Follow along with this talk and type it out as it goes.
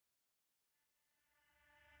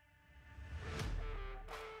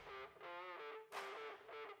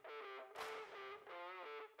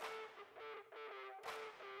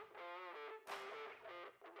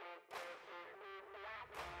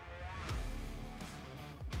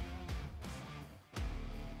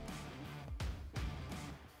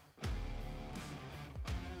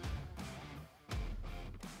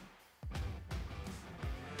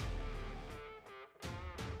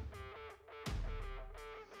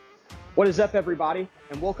What is up, everybody,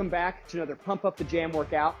 and welcome back to another Pump Up the Jam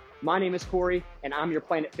workout. My name is Corey, and I'm your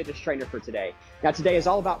Planet Fitness trainer for today. Now, today is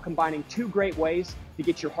all about combining two great ways to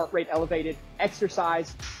get your heart rate elevated,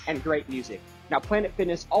 exercise, and great music. Now, Planet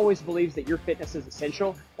Fitness always believes that your fitness is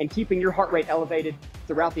essential, and keeping your heart rate elevated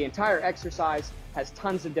throughout the entire exercise has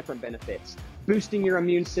tons of different benefits. Boosting your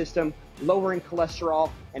immune system, lowering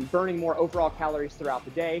cholesterol, and burning more overall calories throughout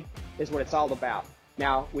the day is what it's all about.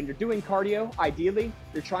 Now, when you're doing cardio, ideally,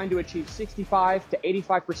 you're trying to achieve 65 to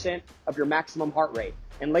 85% of your maximum heart rate.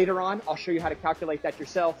 And later on, I'll show you how to calculate that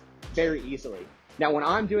yourself very easily. Now, when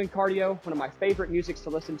I'm doing cardio, one of my favorite musics to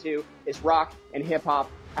listen to is rock and hip hop.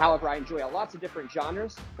 However, I enjoy lots of different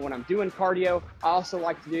genres. And when I'm doing cardio, I also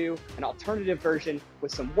like to do an alternative version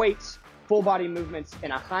with some weights, full body movements,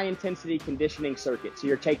 and a high intensity conditioning circuit. So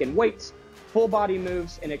you're taking weights, full body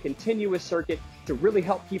moves, in a continuous circuit to really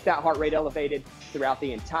help keep that heart rate elevated throughout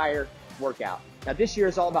the entire workout. Now, this year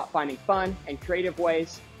is all about finding fun and creative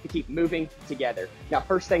ways to keep moving together. Now,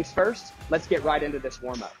 first things first, let's get right into this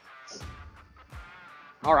warm-up.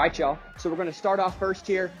 All right, y'all. So we're gonna start off first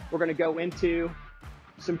here. We're gonna go into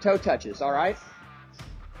some toe touches, all right?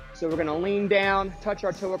 So we're gonna lean down, touch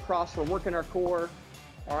our toe across. We're working our core.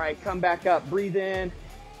 All right, come back up, breathe in,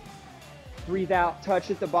 breathe out, touch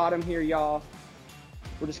at the bottom here, y'all.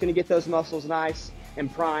 We're just gonna get those muscles nice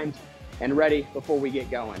and primed and ready before we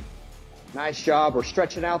get going. Nice job. We're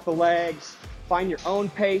stretching out the legs. Find your own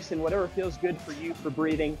pace and whatever feels good for you for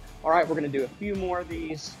breathing. All right, we're gonna do a few more of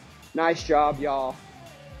these. Nice job, y'all.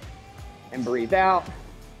 And breathe out.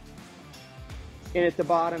 In at the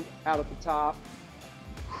bottom, out at the top.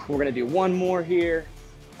 We're gonna do one more here.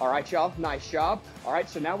 All right, y'all, nice job. All right,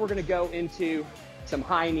 so now we're gonna go into some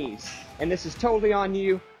high knees. And this is totally on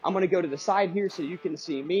you. I'm gonna go to the side here so you can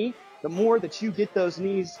see me. The more that you get those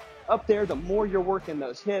knees up there, the more you're working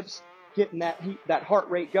those hips, getting that heart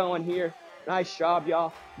rate going here. Nice job,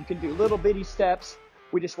 y'all. You can do little bitty steps.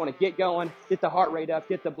 We just wanna get going, get the heart rate up,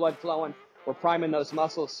 get the blood flowing. We're priming those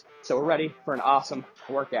muscles, so we're ready for an awesome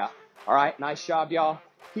workout. All right, nice job, y'all.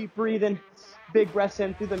 Keep breathing. Big breaths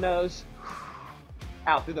in through the nose,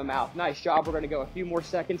 out through the mouth. Nice job. We're gonna go a few more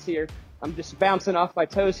seconds here. I'm just bouncing off my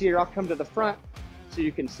toes here. I'll come to the front so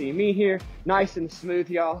you can see me here. Nice and smooth,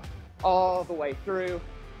 y'all, all the way through.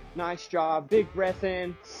 Nice job. Big breath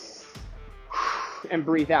in and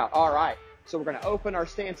breathe out. All right, so we're gonna open our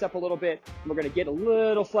stance up a little bit. We're gonna get a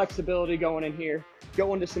little flexibility going in here.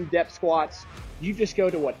 Go into some depth squats. You just go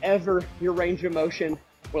to whatever your range of motion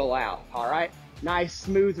will allow. All right, nice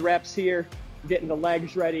smooth reps here. Getting the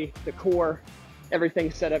legs ready, the core,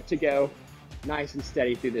 everything set up to go nice and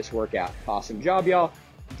steady through this workout. Awesome job, y'all.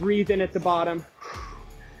 Breathe in at the bottom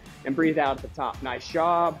and breathe out at the top. Nice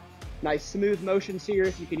job. Nice smooth motions here.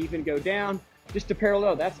 If you can even go down just to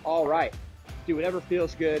parallel, that's all right. Do whatever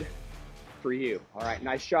feels good for you. All right,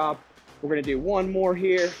 nice job. We're gonna do one more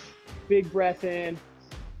here. Big breath in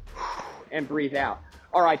and breathe out.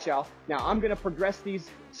 All right, y'all. Now I'm gonna progress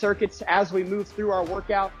these circuits as we move through our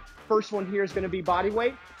workout. First one here is gonna be body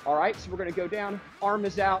weight. All right, so we're gonna go down, arm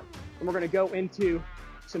is out, and we're gonna go into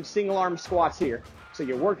some single arm squats here. So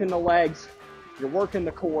you're working the legs, you're working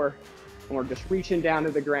the core, and we're just reaching down to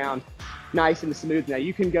the ground, nice and smooth. Now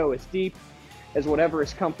you can go as deep as whatever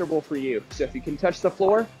is comfortable for you. So if you can touch the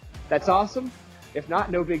floor, that's awesome. If not,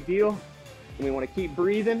 no big deal. And we wanna keep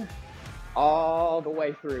breathing all the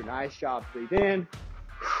way through. Nice job. Breathe in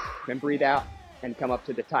and breathe out and come up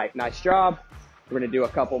to the tight. Nice job. We're gonna do a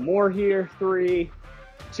couple more here. 3,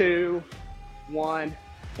 2, 1,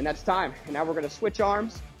 and that's time. And now we're gonna switch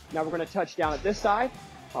arms. Now we're gonna touch down at this side.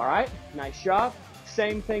 All right, nice job.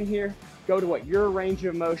 Same thing here. Go to what your range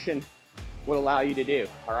of motion will allow you to do.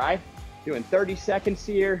 All right, doing 30 seconds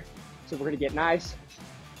here. So we're gonna get nice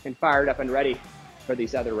and fired up and ready for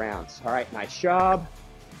these other rounds. All right, nice job.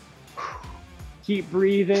 Keep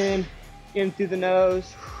breathing in through the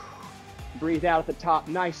nose. Breathe out at the top.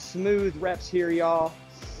 Nice smooth reps here, y'all.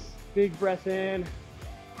 Big breath in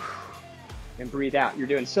and breathe out. You're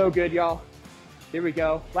doing so good, y'all. Here we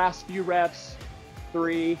go. Last few reps.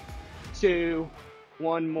 3, 2,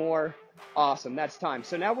 1 more. Awesome, that's time.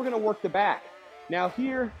 So now we're gonna work the back. Now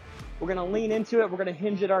here, we're gonna lean into it. We're gonna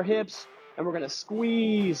hinge at our hips and we're gonna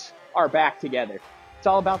squeeze our back together. It's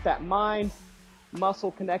all about that mind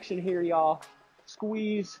muscle connection here, y'all.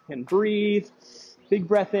 Squeeze and breathe. Big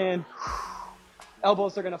breath in.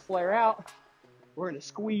 Elbows are gonna flare out. We're gonna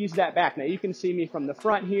squeeze that back. Now you can see me from the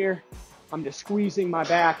front here. I'm just squeezing my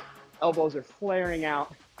back. Elbows are flaring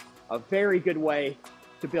out. A very good way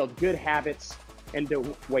to build good habits into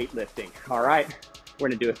weightlifting. All right, we're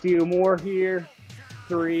gonna do a few more here.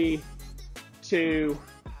 3, 2,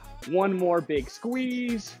 one more big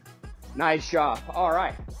squeeze. Nice job. All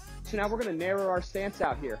right. So now we're going to narrow our stance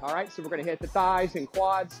out here. All right. So we're going to hit the thighs and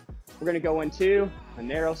quads. We're going to go into a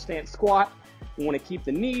narrow stance squat. We want to keep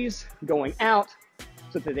the knees going out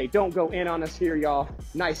so that they don't go in on us here, y'all.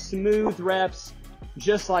 Nice smooth reps,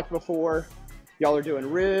 just like before. Y'all are doing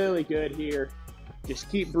really good here. Just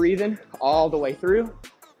keep breathing all the way through.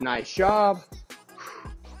 Nice job.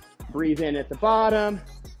 Breathe in at the bottom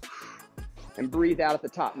and breathe out at the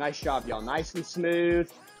top. Nice job, y'all. Nice and smooth.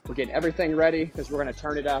 We're getting everything ready because we're going to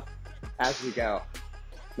turn it up as we go.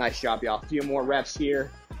 Nice job, y'all. A few more reps here.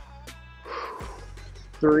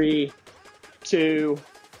 3, 2,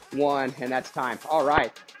 1, and that's time. All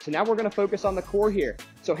right. So now we're going to focus on the core here.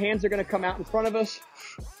 So hands are going to come out in front of us,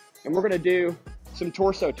 and we're going to do some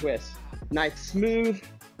torso twists. Nice smooth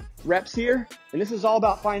reps here. And this is all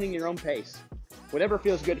about finding your own pace. Whatever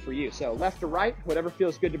feels good for you. So left to right, whatever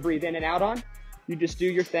feels good to breathe in and out on, you just do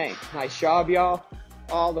your thing. Nice job, y'all.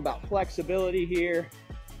 All about flexibility here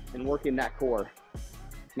and working that core.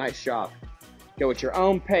 Nice job. Go at your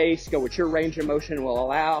own pace. Go what your range of motion will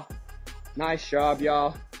allow. Nice job,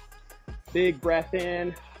 y'all. Big breath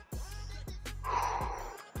in.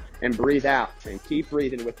 And breathe out. And keep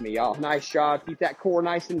breathing with me, y'all. Nice job. Keep that core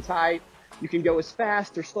nice and tight. You can go as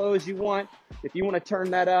fast or slow as you want. If you want to turn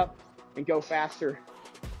that up and go faster,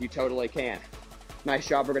 you totally can. Nice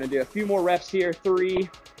job. We're going to do a few more reps here. 3,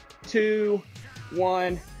 2,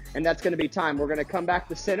 1, and that's going to be time. We're going to come back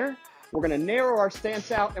to center. We're going to narrow our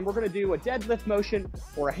stance out, and we're going to do a deadlift motion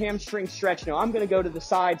or a hamstring stretch. Now, I'm going to go to the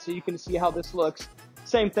side so you can see how this looks.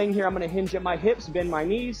 Same thing here. I'm going to hinge at my hips, bend my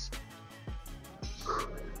knees,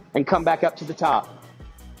 and come back up to the top.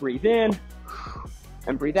 Breathe in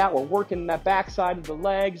and breathe out. We're working that back side of the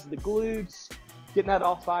legs, the glutes, getting that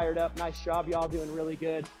all fired up. Nice job, y'all. Doing really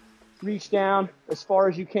good. Reach down as far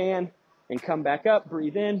as you can and come back up.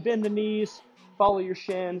 Breathe in, bend the knees, follow your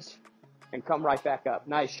shins, and come right back up.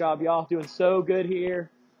 Nice job, y'all. Doing so good here.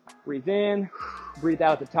 Breathe in, breathe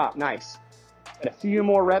out at the top. Nice. Got a few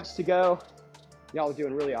more reps to go. Y'all are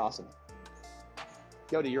doing really awesome.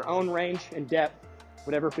 Go to your own range and depth,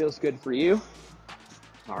 whatever feels good for you.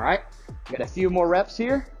 All right. Got a few more reps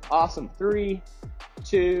here. Awesome. 3,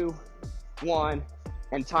 2, 1,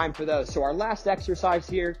 and time for those. So our last exercise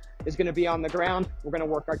here is going to be on the ground. We're going to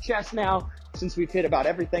work our chest now since we've hit about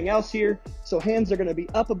everything else here. So hands are going to be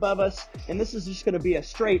up above us, and this is just going to be a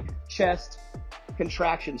straight chest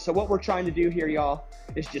contraction. So what we're trying to do here, y'all,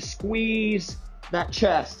 is just squeeze that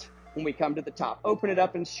chest when we come to the top. Open it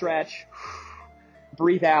up and stretch.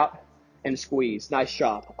 Breathe out and squeeze. Nice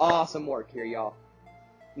job. Awesome work here, y'all.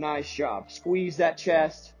 Nice job. Squeeze that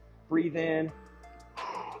chest. Breathe in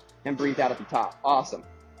and breathe out at the top. Awesome.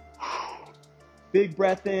 Big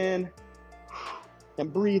breath in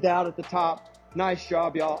and breathe out at the top. Nice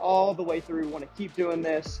job, y'all. All the way through. Want to keep doing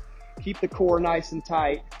this. Keep the core nice and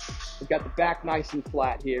tight. We've got the back nice and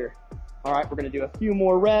flat here. All right, we're going to do a few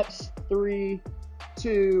more reps. 3,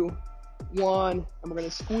 2, 1, and we're going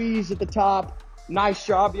to squeeze at the top. Nice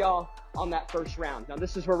job, y'all, on that first round. Now,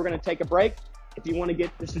 this is where we're going to take a break. If you want to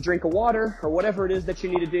get just a drink of water or whatever it is that you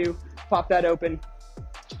need to do, pop that open.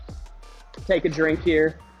 Take a drink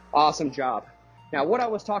here. Awesome job. Now, what I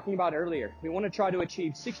was talking about earlier, we want to try to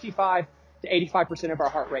achieve 65 to 85% of our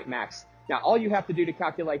heart rate max. Now, all you have to do to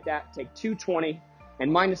calculate that, take 220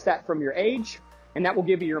 and minus that from your age, and that will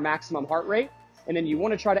give you your maximum heart rate. And then you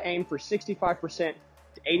want to try to aim for 65%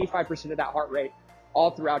 to 85% of that heart rate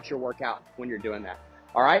all throughout your workout when you're doing that.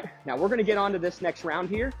 All right, now we're going to get on to this next round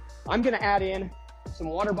here. I'm going to add in some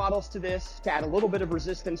water bottles to this to add a little bit of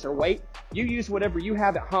resistance or weight. You use whatever you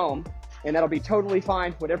have at home, and that'll be totally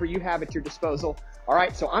fine, whatever you have at your disposal. All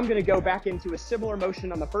right, so I'm going to go back into a similar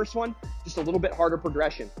motion on the first one, just a little bit harder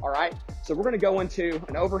progression. All right, so we're going to go into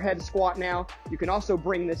an overhead squat now. You can also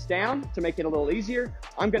bring this down to make it a little easier.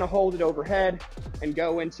 I'm going to hold it overhead and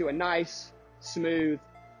go into a nice, smooth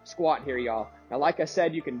squat here, y'all. Now, like I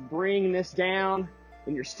said, you can bring this down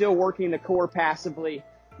and you're still working the core passively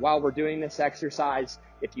while we're doing this exercise.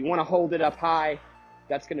 If you want to hold it up high,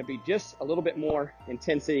 that's going to be just a little bit more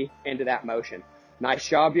intensity into that motion. Nice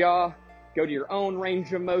job, y'all. Go to your own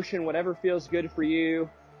range of motion, whatever feels good for you.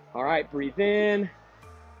 All right, breathe in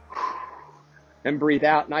and breathe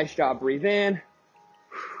out. Nice job. Breathe in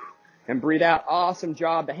and breathe out. Awesome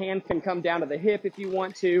job. The hand can come down to the hip if you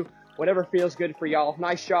want to, whatever feels good for y'all.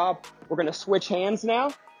 Nice job. We're going to switch hands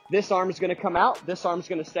now. This arm is going to come out. This arm is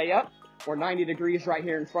going to stay up. We're 90 degrees right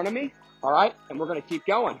here in front of me. All right, and we're going to keep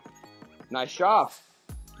going. Nice job.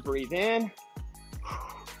 Breathe in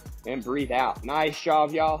and breathe out. Nice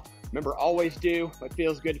job, y'all. Remember, always do what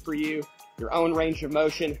feels good for you. Your own range of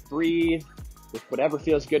motion. Breathe with whatever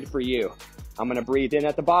feels good for you. I'm going to breathe in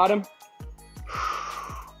at the bottom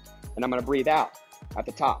and I'm gonna breathe out at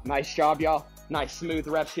the top. Nice job, y'all. Nice smooth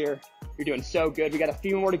reps here. You're doing so good. We got a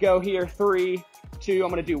few more to go here. 3, 2, I'm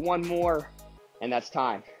gonna do one more, and that's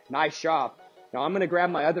time. Nice job. Now I'm gonna grab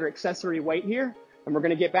my other accessory weight here, and we're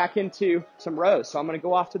gonna get back into some rows. So I'm gonna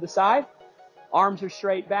go off to the side. Arms are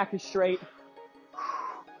straight, back is straight.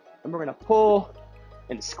 And we're gonna pull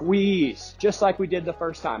and squeeze, just like we did the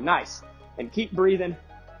first time. Nice. And keep breathing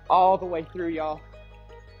all the way through, y'all.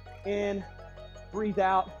 In, breathe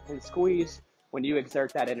out, and squeeze when you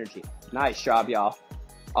exert that energy. Nice job, y'all.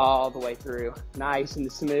 All the way through. Nice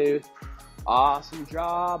and smooth. Awesome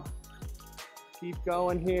job. Keep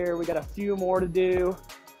going here. We got a few more to do.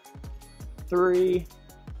 3,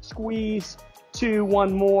 squeeze, 2,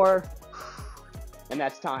 one more. And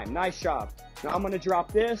that's time. Nice job. Now I'm gonna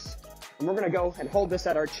drop this, and we're gonna go and hold this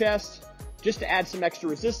at our chest just to add some extra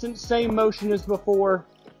resistance. Same motion as before.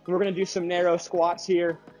 We're gonna do some narrow squats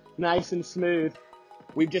here, nice and smooth.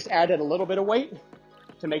 We've just added a little bit of weight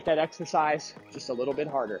to make that exercise just a little bit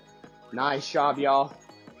harder. Nice job, y'all.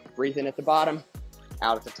 Breathe in at the bottom,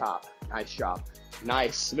 out at the top. Nice job.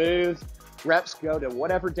 Nice, smooth reps. Go to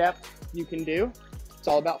whatever depth you can do. It's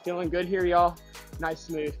all about feeling good here, y'all. Nice,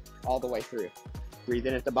 smooth, all the way through. Breathe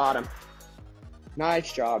in at the bottom.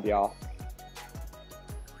 Nice job, y'all.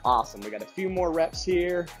 Awesome. We got a few more reps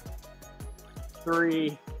here.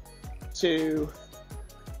 3, 2,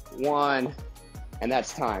 1, and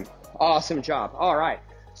that's time. Awesome job. All right.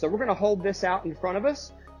 So we're going to hold this out in front of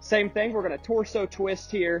us. Same thing. We're going to torso twist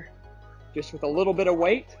here, just with a little bit of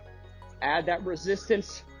weight. Add that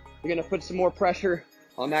resistance. You're going to put some more pressure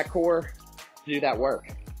on that core to do that work.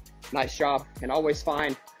 Nice job. And always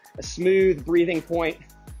find a smooth breathing point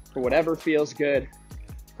for whatever feels good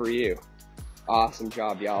for you. Awesome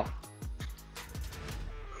job, y'all.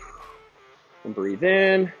 And breathe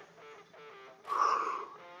in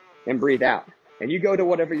and breathe out. And you go to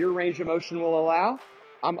whatever your range of motion will allow.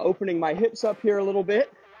 I'm opening my hips up here a little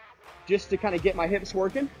bit just to kind of get my hips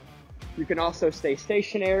working. You can also stay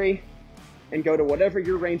stationary and go to whatever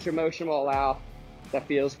your range of motion will allow that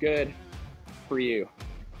feels good for you.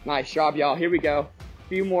 Nice job, y'all. Here we go. A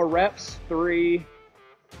few more reps. 3,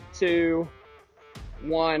 2,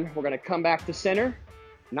 1. We're gonna come back to center.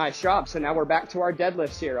 Nice job. So now we're back to our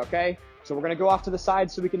deadlifts here, okay? So we're gonna go off to the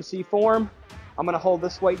side so we can see form. I'm gonna hold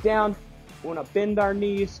this weight down. We're gonna bend our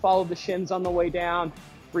knees, follow the shins on the way down.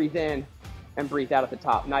 Breathe in and breathe out at the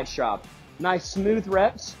top. Nice job. Nice smooth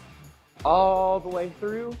reps all the way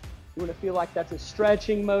through. You wanna feel like that's a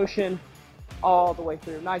stretching motion all the way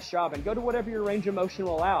through. Nice job. And go to whatever your range of motion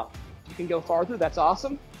will allow. If you can go farther, that's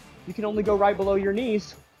awesome. You can only go right below your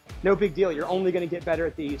knees. No big deal. You're only gonna get better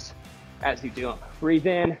at these as you do them. Breathe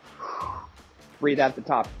in, breathe out at the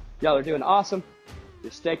top. Y'all are doing awesome.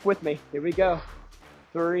 Just stick with me. Here we go.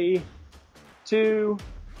 3, 2,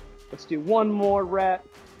 let's do one more rep.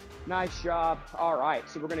 Nice job. All right,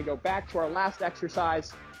 so we're gonna go back to our last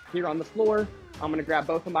exercise here on the floor. I'm gonna grab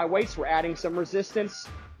both of my weights. We're adding some resistance.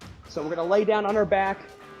 So we're gonna lay down on our back.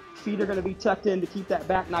 Feet are gonna be tucked in to keep that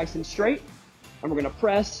back nice and straight. And we're gonna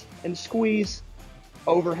press and squeeze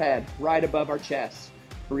overhead, right above our chest.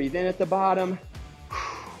 Breathe in at the bottom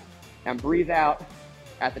and breathe out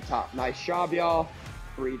at the top. Nice job, y'all.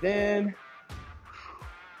 Breathe in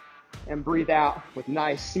and breathe out with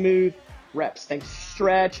nice, smooth reps. Think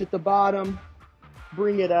stretch at the bottom,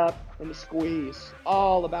 bring it up and squeeze.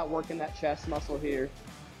 All about working that chest muscle here.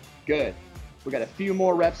 Good. We got a few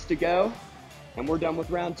more reps to go and we're done with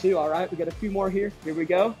round 2. All right, we got a few more here. Here we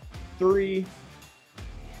go. 3,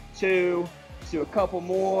 2, let's do a couple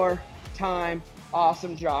more. Time.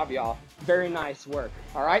 Awesome job, y'all. Very nice work.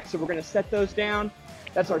 All right, so we're gonna set those down.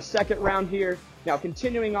 That's our second round here. Now,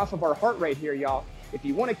 continuing off of our heart rate here, y'all, if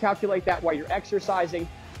you wanna calculate that while you're exercising,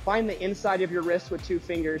 find the inside of your wrist with 2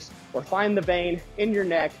 fingers or find the vein in your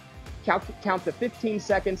neck, count the 15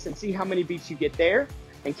 seconds and see how many beats you get there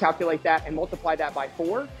and calculate that and multiply that by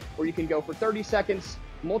 4, or you can go for 30 seconds,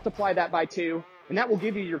 multiply that by 2, and that will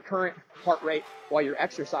give you your current heart rate while you're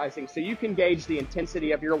exercising. So you can gauge the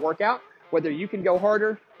intensity of your workout, whether you can go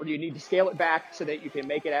harder or you need to scale it back so that you can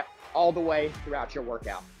make it all the way throughout your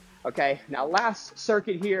workout. Okay, now last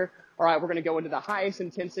circuit here. All right, we're gonna go into the highest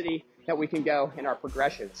intensity that we can go in our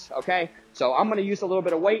progressions, okay? So I'm gonna use a little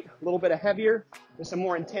bit of weight, a little bit of heavier, with some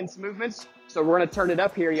more intense movements. So we're gonna turn it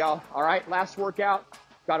up here, y'all. All right, last workout,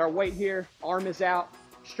 got our weight here, arm is out,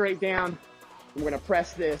 straight down. We're gonna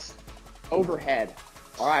press this overhead.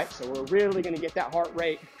 All right, so we're really gonna get that heart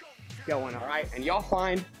rate going, all right? And y'all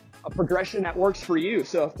find a progression that works for you.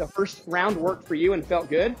 So if the first round worked for you and felt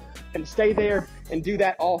good, then stay there and do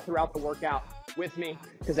that all throughout the workout with me,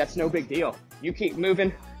 because that's no big deal. You keep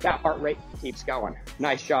moving, that heart rate keeps going.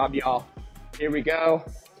 Nice job, y'all. Here we go.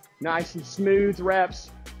 Nice and smooth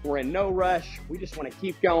reps. We're in no rush. We just want to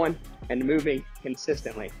keep going and moving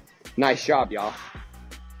consistently. Nice job, y'all.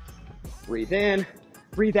 Breathe in,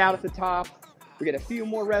 breathe out at the top. We got a few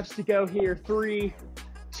more reps to go here. 3,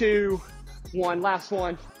 2, 1. Last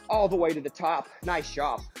one, all the way to the top. Nice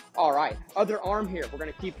job. All right, other arm here. We're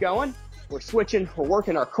gonna keep going. We're switching, we're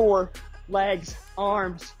working our core, legs,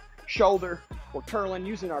 arms, shoulder. We're curling,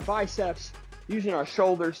 using our biceps, using our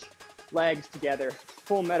shoulders, legs together.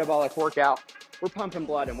 Full metabolic workout. We're pumping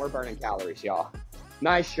blood and we're burning calories, y'all.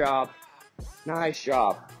 Nice job, nice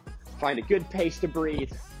job. Find a good pace to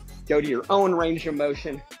breathe. Go to your own range of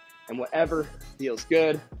motion and whatever feels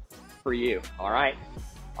good for you, all right?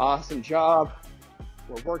 Awesome job.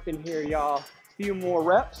 We're working here, y'all. A few more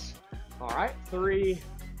reps. All right, 3,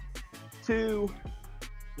 2,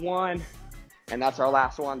 1. And that's our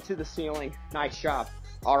last one, to the ceiling. Nice job.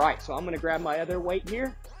 All right, so I'm gonna grab my other weight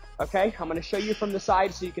here. Okay, I'm gonna show you from the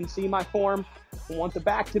side so you can see my form. We want the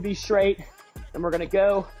back to be straight. And we're gonna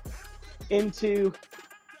go into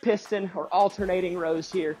piston or alternating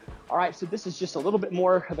rows here. All right, so this is just a little bit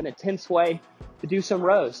more of an intense way to do some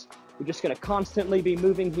rows. We're just gonna constantly be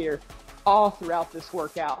moving here all throughout this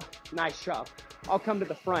workout. Nice job. I'll come to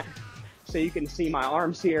the front so you can see my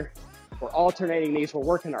arms here. We're alternating these. We're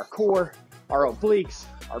working our core, our obliques,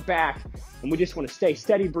 our back, and we just wanna stay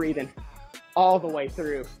steady breathing all the way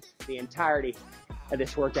through the entirety of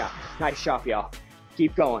this workout. Nice job, y'all.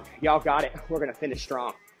 Keep going. Y'all got it. We're gonna finish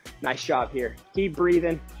strong. Nice job here. Keep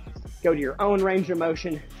breathing. Go to your own range of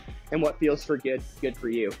motion and what feels good for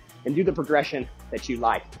you. And do the progression that you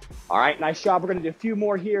like. All right, nice job. We're gonna do a few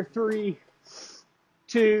more here. 3,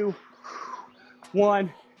 2,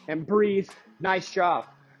 1, and breathe. Nice job.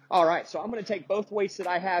 All right, so I'm gonna take both weights that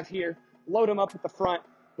I have here, load them up at the front.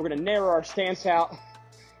 We're gonna narrow our stance out,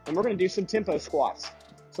 and we're gonna do some tempo squats.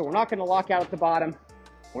 So we're not gonna lock out at the bottom.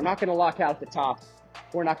 We're not gonna lock out at the top.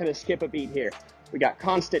 We're not gonna skip a beat here. We got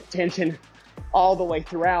constant tension all the way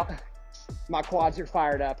throughout. My quads are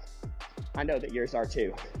fired up. I know that yours are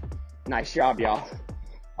too. Nice job, y'all.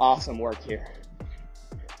 Awesome work here.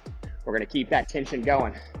 We're gonna keep that tension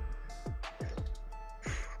going.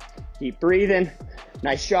 Keep breathing.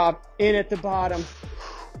 Nice job. In at the bottom,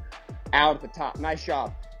 out at the top. Nice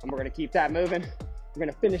job. And we're gonna keep that moving. We're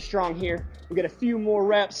gonna finish strong here. We got a few more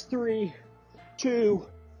reps. 3, 2,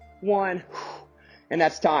 1, and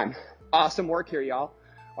that's time. Awesome work here, y'all.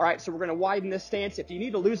 All right, so we're gonna widen this stance. If you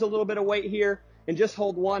need to lose a little bit of weight here and just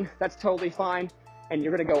hold one, that's totally fine. And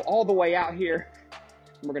you're gonna go all the way out here.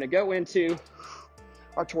 And we're gonna go into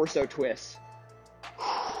our torso twists.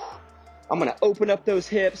 I'm gonna open up those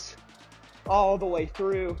hips all the way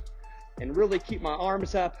through and really keep my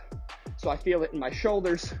arms up so I feel it in my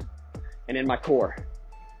shoulders and in my core.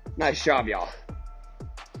 Nice job, y'all.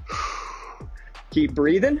 Keep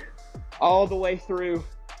breathing all the way through.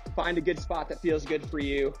 Find a good spot that feels good for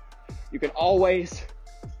you. You can always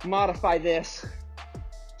modify this,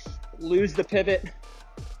 lose the pivot,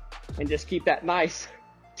 and just keep that nice,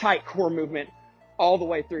 tight core movement all the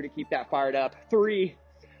way through to keep that fired up. 3,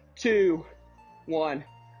 2, 1.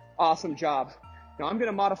 Awesome job. Now I'm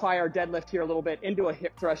gonna modify our deadlift here a little bit into a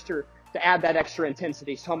hip thruster to add that extra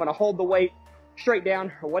intensity. So I'm gonna hold the weight straight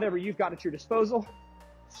down or whatever you've got at your disposal.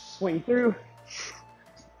 Swing through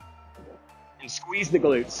and squeeze the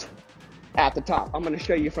glutes at the top. I'm gonna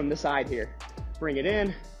show you from the side here. Bring it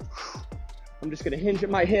in. I'm just gonna hinge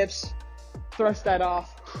at my hips, thrust that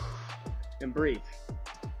off, and breathe.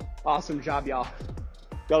 Awesome job, y'all.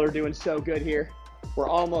 Y'all are doing so good here. We're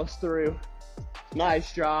almost through.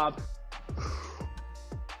 Nice job.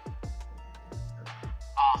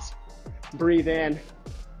 Awesome. Breathe in,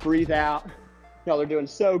 breathe out. Y'all are doing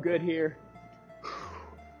so good here.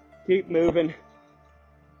 Keep moving.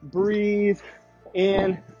 Breathe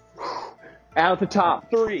in, out at the top.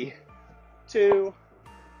 3, 2,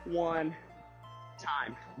 1,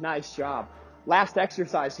 time. Nice job. Last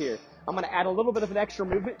exercise here. I'm gonna add a little bit of an extra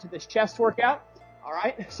movement to this chest workout. All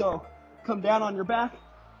right, so come down on your back,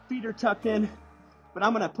 feet are tucked in, but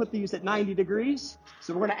I'm gonna put these at 90 degrees.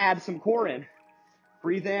 So we're gonna add some core in.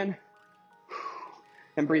 Breathe in,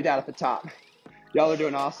 and breathe out at the top. Y'all are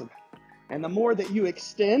doing awesome. And the more that you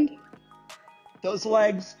extend those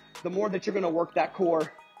legs, the more that you're gonna work that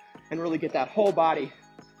core and really get that whole body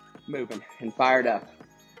moving and fired up.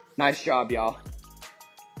 Nice job, y'all.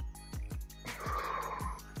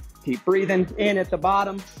 Keep breathing in at the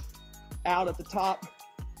bottom, out at the top.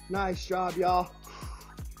 Nice job, y'all.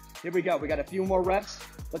 Here we go. We got a few more reps.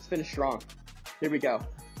 Let's finish strong. Here we go.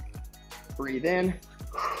 Breathe in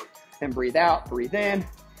and breathe out. Breathe in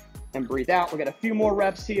and breathe out. We got a few more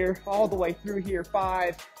reps here, all the way through here.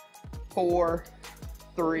 5, 4,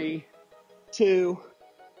 3, 2,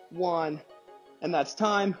 1, and that's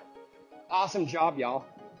time. Awesome job, y'all.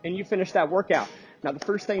 And you finished that workout. Now, the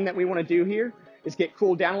first thing that we want to do here is get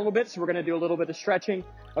cooled down a little bit. So we're going to do a little bit of stretching,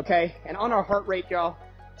 okay? And on our heart rate, y'all,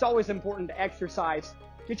 it's always important to exercise,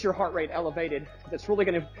 get your heart rate elevated. That's really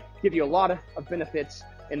going to give you a lot of benefits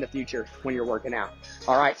in the future when you're working out.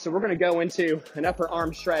 All right, so we're going to go into an upper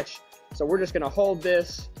arm stretch. So we're just going to hold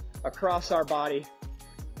this across our body.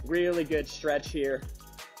 Really good stretch here,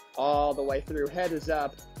 all the way through. Head is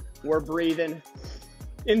up. We're breathing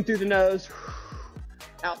in through the nose,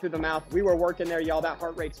 out through the mouth. We were working there, y'all. That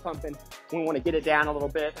heart rate's pumping. We want to get it down a little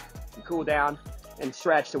bit and cool down and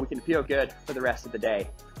stretch so we can feel good for the rest of the day.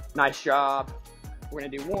 Nice job. We're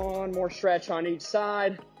going to do one more stretch on each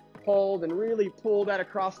side. Hold and really pull that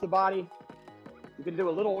across the body. You can do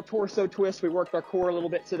a little torso twist. We worked our core a little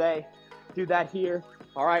bit today. Do that here.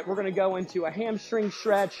 All right, we're going to go into a hamstring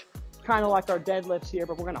stretch, kind of like our deadlifts here,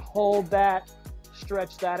 but we're going to hold that,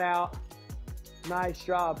 stretch that out. Nice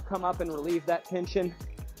job. Come up and relieve that tension.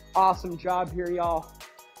 Awesome job here, y'all.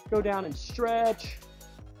 Go down and stretch.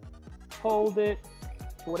 Hold it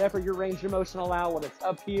to whatever your range of motion allow, whether it's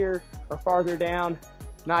up here or farther down.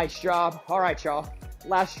 Nice job. All right, y'all.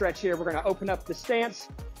 Last stretch here. We're going to open up the stance,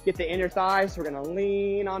 get the inner thighs. We're going to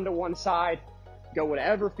lean onto one side. Go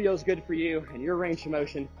whatever feels good for you and your range of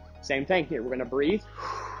motion. Same thing here. We're going to breathe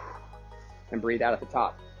and breathe out at the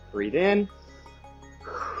top. Breathe in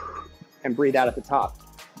and breathe out at the top.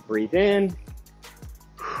 Breathe in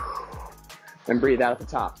and breathe out at the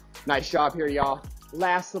top. Nice job here, y'all.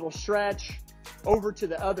 Last little stretch. Over to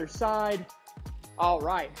the other side. All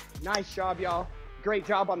right. Nice job, y'all. Great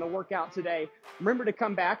job on the workout today. Remember to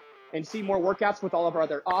come back and see more workouts with all of our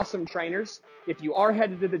other awesome trainers. If you are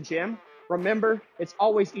headed to the gym, remember, it's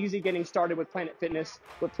always easy getting started with Planet Fitness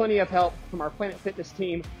with plenty of help from our Planet Fitness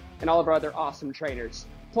team and all of our other awesome trainers.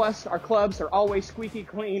 Plus, our clubs are always squeaky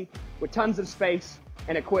clean with tons of space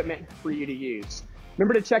and equipment for you to use.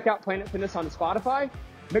 Remember to check out Planet Fitness on Spotify.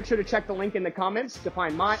 Make sure to check the link in the comments to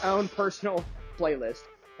find my own personal playlist.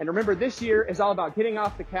 And remember, this year is all about getting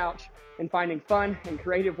off the couch and finding fun and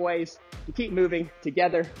creative ways to keep moving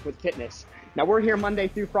together with fitness. Now, we're here Monday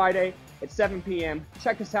through Friday at 7 p.m.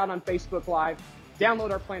 Check us out on Facebook Live.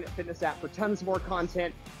 Download our Planet Fitness app for tons more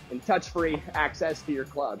content and touch-free access to your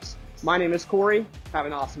clubs. My name is Corey. Have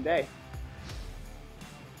an awesome day.